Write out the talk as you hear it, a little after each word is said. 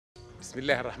بسم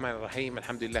الله الرحمن الرحيم.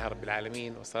 الحمد لله رب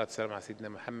العالمين، والصلاة والسلام على سيدنا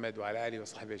محمد وعلى آله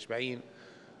وصحبه أجمعين.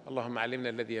 اللهم علمنا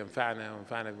الذي ينفعنا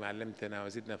وانفعنا بما علمتنا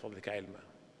وزدنا فضلك علما.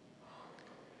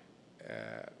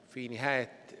 في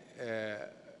نهاية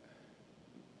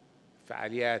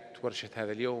فعاليات ورشة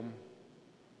هذا اليوم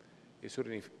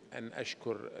يسرني أن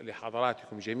أشكر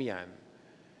لحضراتكم جميعا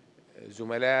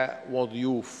زملاء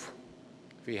وضيوف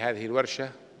في هذه الورشة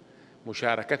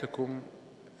مشاركتكم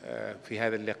في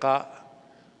هذا اللقاء،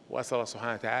 وأسأل الله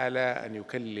سبحانه وتعالى أن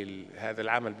يكلل هذا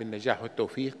العمل بالنجاح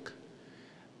والتوفيق.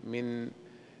 من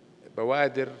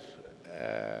بوادر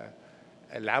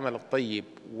العمل الطيب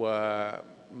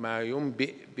وما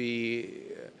ينبئ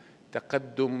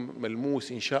بتقدم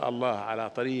ملموس إن شاء الله على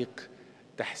طريق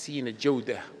تحسين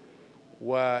الجودة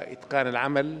وإتقان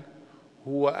العمل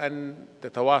هو أن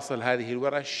تتواصل هذه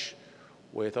الورش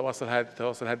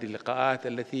وتتواصل هذه اللقاءات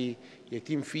التي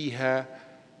يتم فيها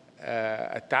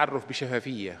التعرف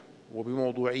بشفافية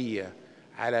وبموضوعية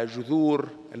على جذور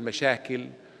المشاكل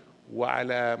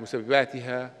وعلى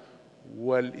مسبباتها،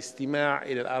 والاستماع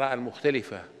إلى الآراء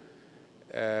المختلفة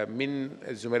من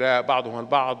الزملاء بعضهم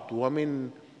البعض ومن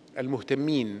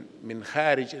المهتمين من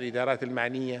خارج الإدارات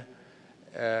المعنية،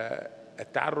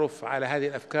 التعرف على هذه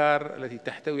الأفكار التي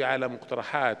تحتوي على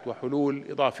مقترحات وحلول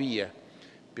إضافية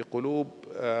بقلوب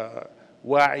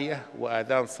واعية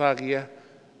وآذان صاغية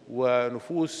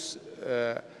ونفوس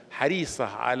حريصة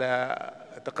على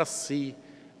تقصي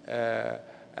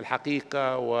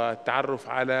الحقيقة والتعرف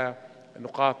على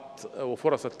نقاط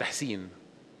وفرص التحسين.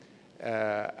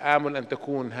 آمل أن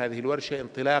تكون هذه الورشة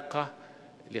انطلاقة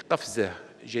لقفزة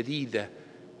جديدة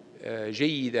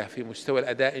جيدة في مستوى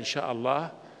الأداء إن شاء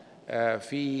الله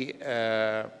في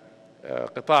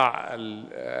قطاع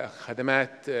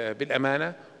الخدمات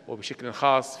بالأمانة، وبشكل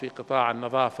خاص في قطاع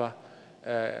النظافة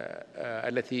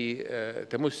التي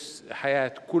تمس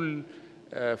حياة كل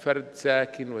فرد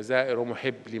ساكن وزائر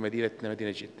ومحب لمدينتنا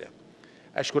مدينة جدة.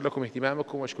 أشكر لكم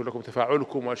اهتمامكم وأشكر لكم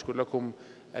تفاعلكم وأشكر لكم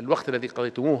الوقت الذي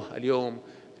قضيتموه اليوم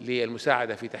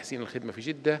للمساعدة في تحسين الخدمة في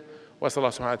جدة، وأسأل الله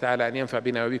سبحانه وتعالى أن ينفع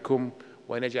بنا وبكم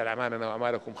وأن يجعل أعمالنا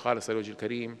وأعمالكم خالصة لوجه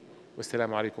الكريم،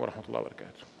 والسلام عليكم ورحمة الله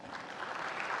وبركاته.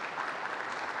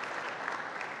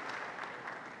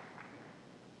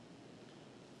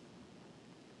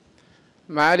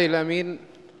 معالي الأمين،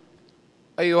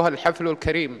 أيها الحفل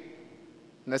الكريم،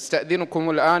 نستأذنكم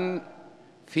الآن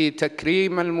في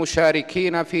تكريم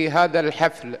المشاركين في هذا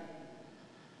الحفل.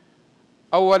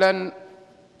 أولاً،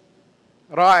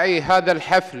 راعي هذا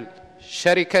الحفل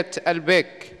شركة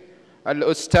البيك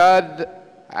الأستاذ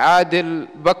عادل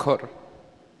بكر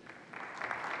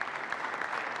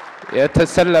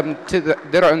يتسلم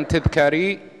درع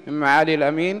تذكاري من معالي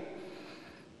الأمين.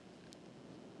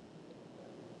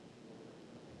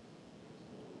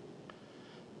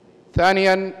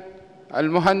 ثانياً،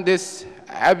 المهندس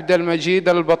عبد المجيد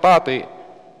البطاطي.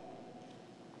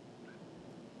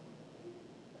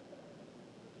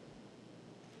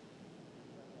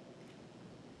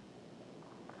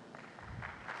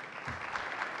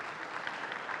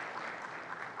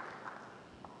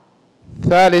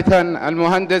 ثالثاً،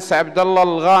 المهندس عبد الله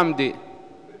الغامدي.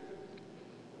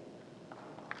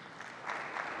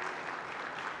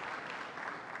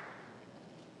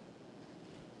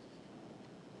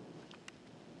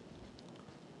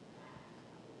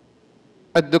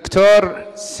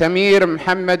 الدكتور سمير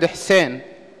محمد حسين.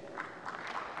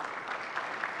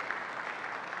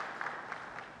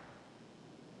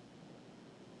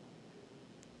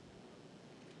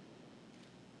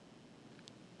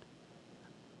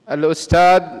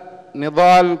 الأستاذ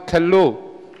نضال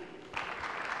كلو.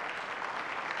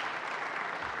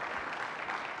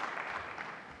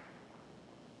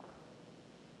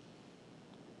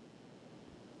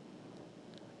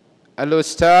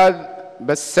 الأستاذ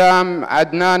بسام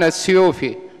عدنان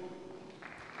السيوفي.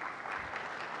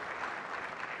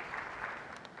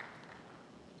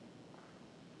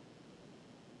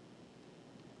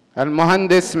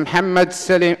 المهندس محمد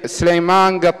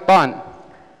سليمان قطان.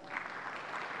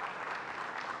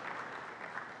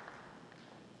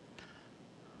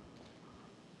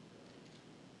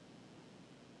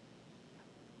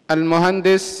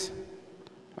 المهندس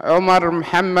عمر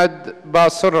محمد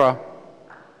باصرة.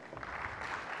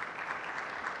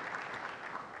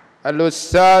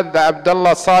 الأستاذ عبد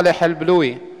الله صالح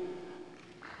البلوي.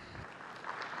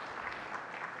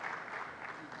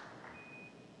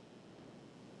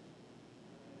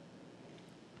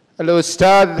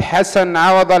 الأستاذ حسن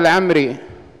عوض العمري.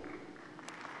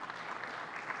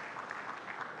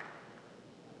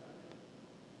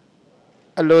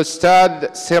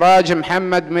 الأستاذ سراج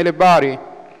محمد ملباري.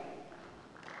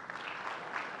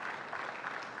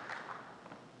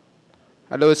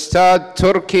 الأستاذ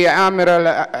تركي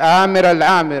عامر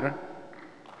العامر.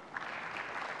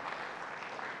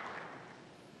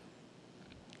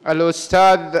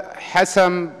 الأستاذ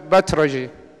حسن بترجي.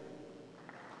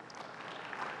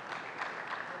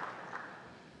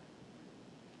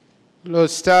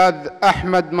 الأستاذ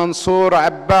أحمد منصور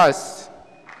عباس.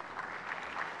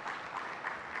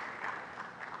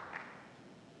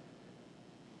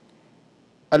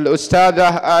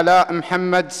 الأستاذة آلاء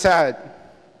محمد سعد.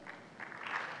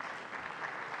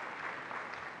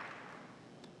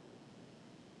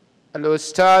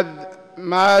 الأستاذ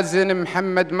مازن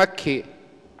محمد مكي.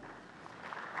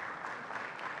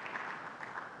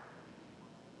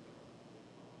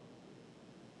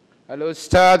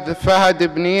 الأستاذ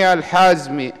فهد بني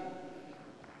الحازمي.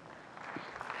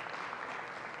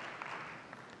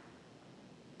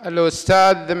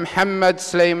 الأستاذ محمد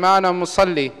سليمان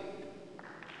مصلي.